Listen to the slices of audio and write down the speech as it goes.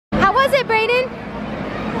was it, Brayden?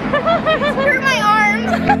 Hurt my arm.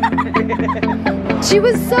 She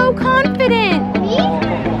was so confident. Me?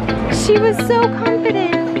 She was so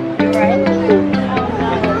confident.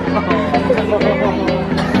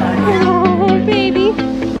 Oh, baby.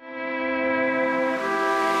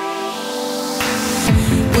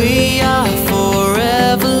 We are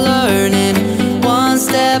forever learning, one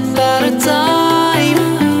step at a time.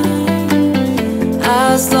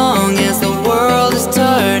 As long as the world is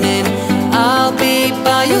turning, I'll be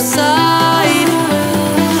by your side.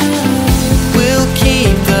 We'll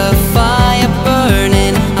keep the fire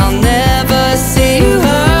burning, I'll never see you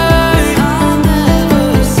hurt.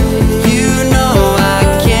 You know I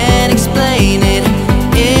can't explain it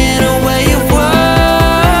in a way of words.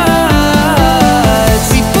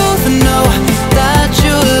 We both know that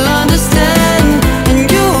you'll understand, and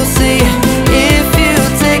you'll see if you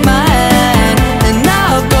take my hand, and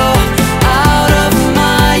I'll go out of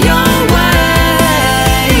my own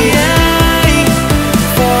way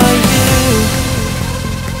for you.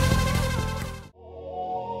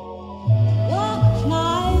 Walk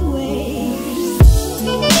my way.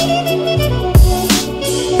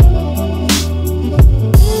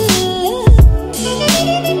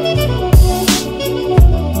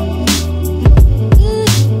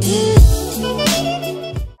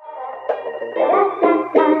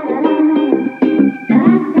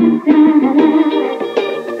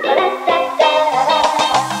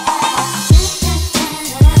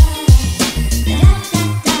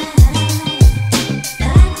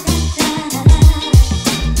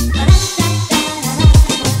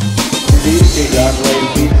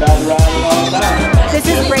 This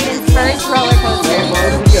is Brayden's first roller coaster.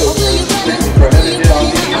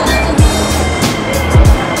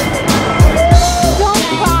 Don't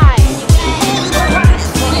cry.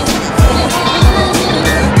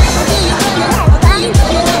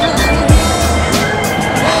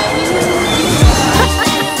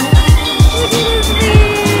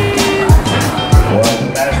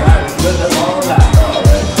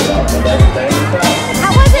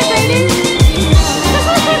 How was it, Brayden?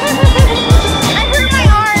 I hurt my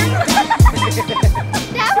arm.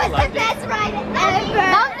 That was the best ride ever.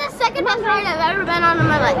 That was the second best ride I've ever been on in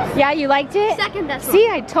my life. Yeah, you liked it? Second best one. See,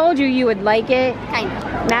 I told you you would like it. Kind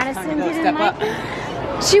of. Madison didn't like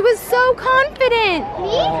it. She was so confident.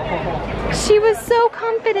 Me? She was so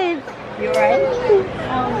confident. You alright?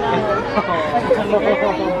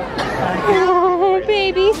 Oh,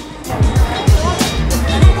 baby.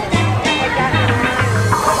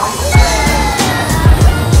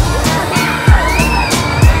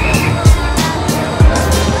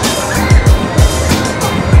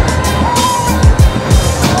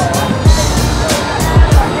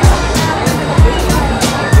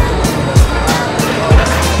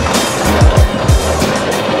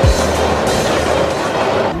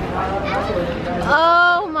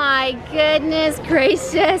 Oh my goodness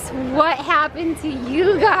gracious, what happened to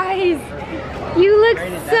you guys? You look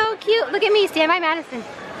so cute. Look at me, stand by Madison.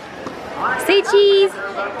 Say cheese.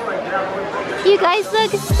 You guys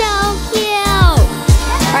look so cute. All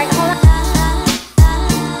right, hold on.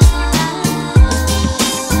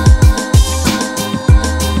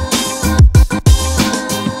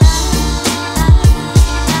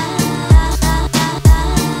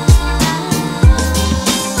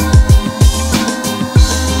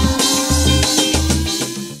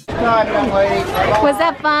 Was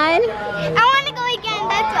that fun? I want to go again,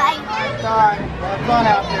 that's why. Bye. Have fun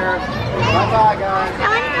out there. Bye-bye, guys. I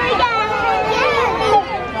want to go again.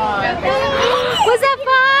 Was that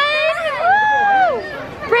fun? Woo!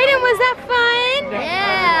 Brayden, was that fun?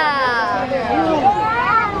 Yeah.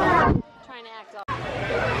 Trying to act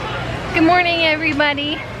off. Good morning,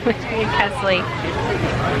 everybody. Kesley.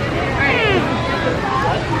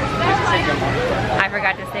 I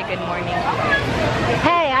forgot to say good morning.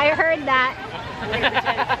 Hey, I heard that. Look at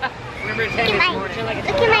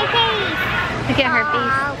my face. Look at her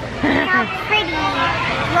face. Look how pretty.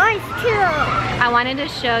 Yours too. I wanted to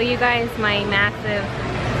show you guys my massive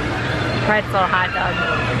pretzel hot dog.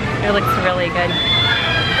 It looks really good.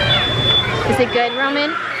 Is it good,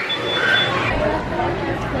 Roman?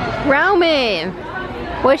 Roman!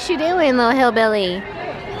 What you doing, little hillbilly?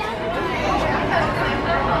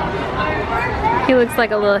 He looks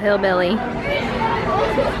like a little hillbilly.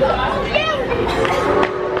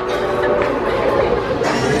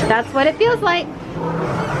 That's what it feels like.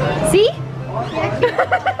 See?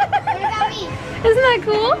 Isn't that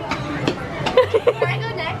cool? Can I go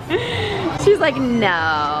next? She's like,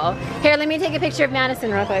 no. Here, let me take a picture of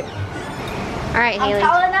Madison real quick. All right, Haley. I'm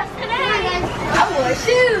tall enough today. I wore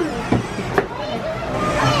shoes.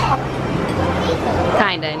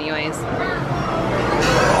 Kinda, anyways.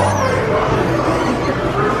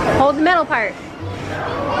 Hold the middle part.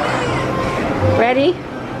 Ready?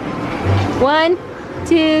 1,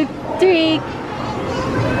 2, 3.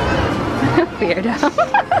 Weirdo.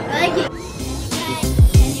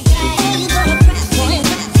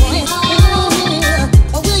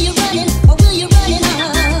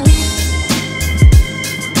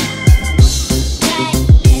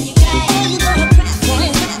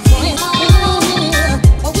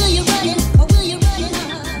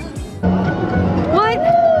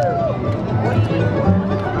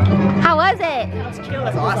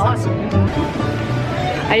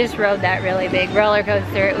 I just rode that really big roller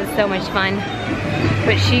coaster. It was so much fun.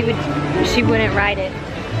 But she wouldn't ride it.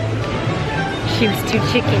 She was too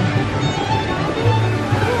chicken.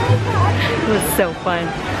 It was so fun.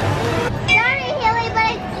 Sorry, Haley,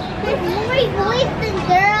 but it's more boys than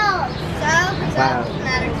girls. So it doesn't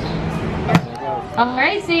matter.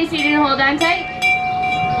 Alright, Stacey, you gonna hold on tight?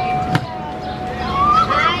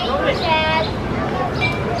 Hi, Dad.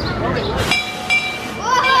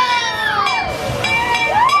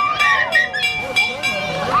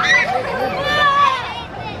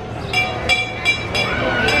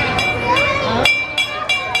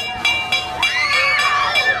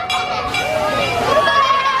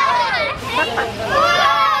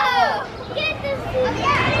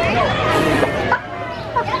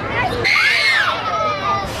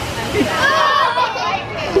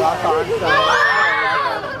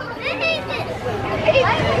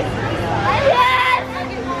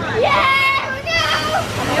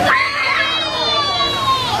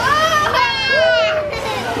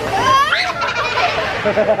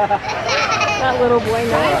 That little boy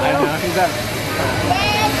knows. I know, he's up.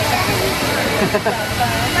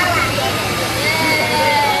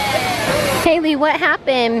 Haley, what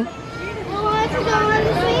happened? I want to go on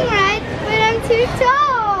the swing ride, but I'm too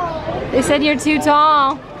tall. They said you're too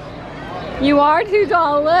tall. You are too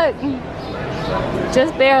tall, look.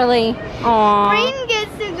 Just barely. Aww. Braden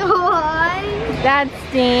gets to go on. That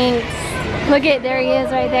stinks. Look at, there he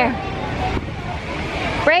is right there.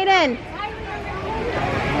 Braden!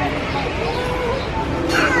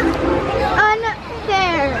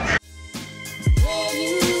 Unfair.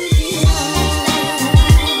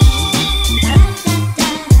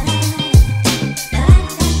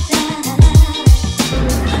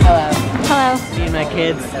 Hello. Hello. Me and my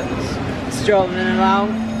kids strolling along.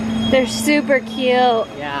 They're super cute.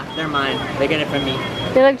 Yeah, they're mine. They get it from me.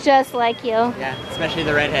 They look just like you. Yeah, especially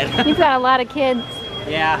the redhead. You've got a lot of kids.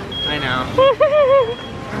 Yeah, I know.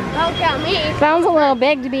 Don't count me. Sounds a little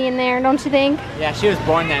big to be in there, don't you think? Yeah, she was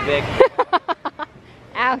born that big.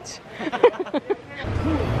 Ouch.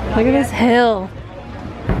 Look at this hill.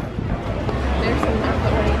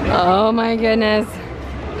 Oh my goodness.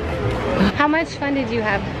 How much fun did you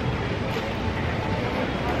have?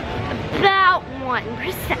 About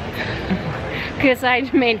 1%. Because I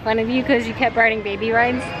made fun of you because you kept riding baby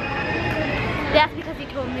rides? That's because he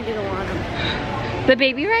told me to go on them. The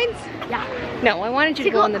baby rides? Yeah. No, I wanted you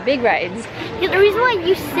to go on the big rides. Yeah, the reason why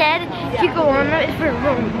you said to go on them is for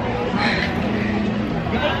room.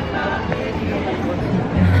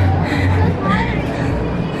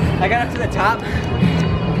 I got up to the top,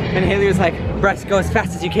 and Haley was like, Bryce, go as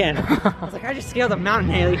fast as you can. I was like, I just scaled a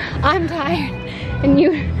mountain, Haley. I'm tired. And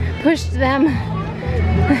you pushed them.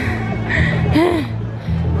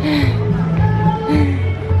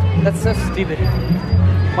 That's so stupid.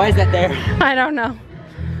 Why is that there? I don't know.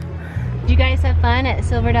 Did you guys have fun at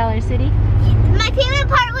Silver Dollar City? My favorite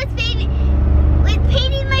part was painting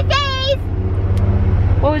my face.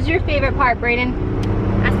 What was your favorite part, Braden?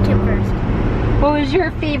 Ask him first. What was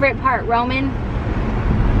your favorite part, Roman?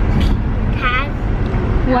 Cat.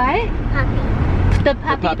 What? Puppy. The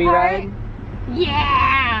puppy part? ride?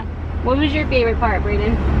 Yeah! What was your favorite part,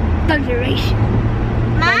 Braden? Conjuration.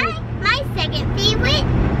 My second favorite.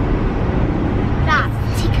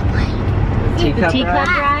 The teacup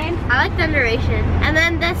ride? I like Thunderation. And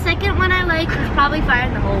then the second one I liked was probably Fire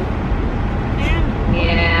in the Hole.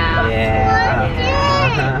 Yeah.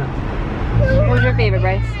 Yeah. What was your favorite,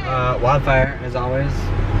 Bryce? Wildfire, as always.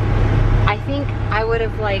 I think I would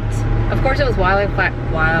have liked, of course it was Wildfire,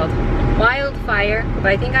 but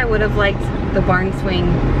I think I would have liked the barn swing.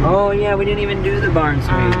 Oh yeah, we didn't even do the barn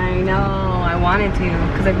swing. I know, I wanted to,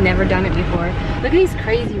 because I've never done it before. Look at these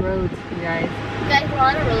crazy roads, you guys. You guys were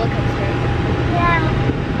on a roller coaster. Yeah.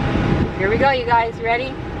 Here we go, you guys,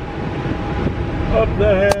 ready? Up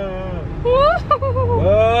the hill.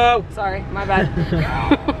 Whoa. Sorry, my bad.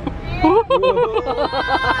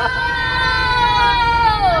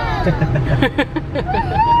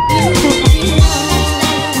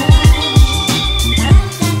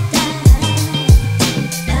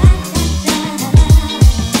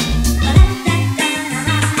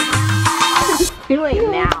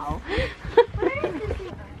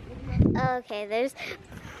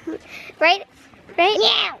 just right.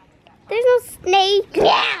 Meow. There's no snake.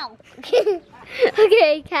 Meow.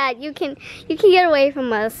 Okay, cat, you can get away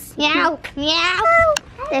from us. Meow. Meow.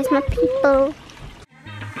 There's my people.